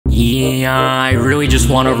Yeah, I really just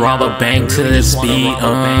wanna rob a bank to this beat,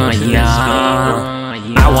 yeah.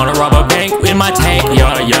 I wanna rob a bank in my tank,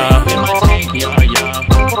 yeah.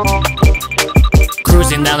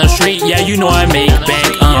 Cruising down the street, yeah, you know I make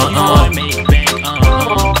bank,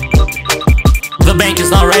 The bank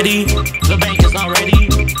is not ready. The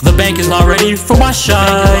bank is not ready for my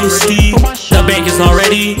shiesty. The bank is not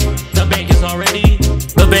ready. The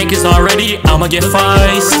bank is not ready, I'ma get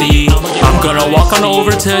feisty. I'm gonna walk on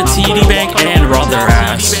over to TD Bank and rob their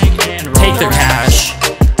ass. Take their cash.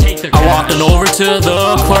 I walked on over to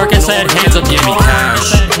the clerk and said, hands up, give me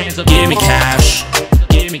cash. Give me cash.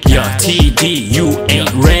 Yeah, TD, you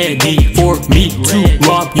ain't ready for me to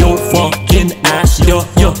rob your fucking ass. Yeah,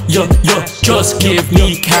 just give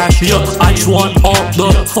me cash. Yeah, I just want all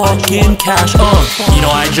the fucking cash. You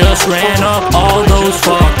know I just ran up all those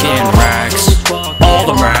fucking racks. All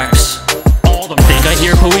the racks. Think I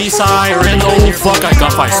hear police siren. Oh fuck, I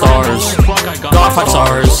got 5 stars. Got 5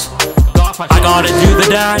 stars. I gotta do the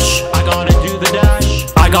dash.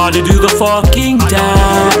 I gotta do the fucking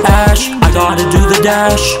dash. I gotta do the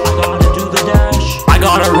dash. I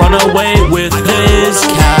gotta run away with this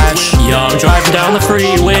cash. Yeah, I'm driving down the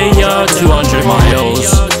freeway, yeah, 200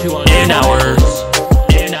 miles an hour.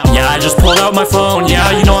 Yeah, I just pulled out my phone,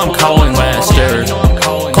 yeah, you know I'm calling Lester.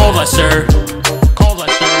 Call Lester.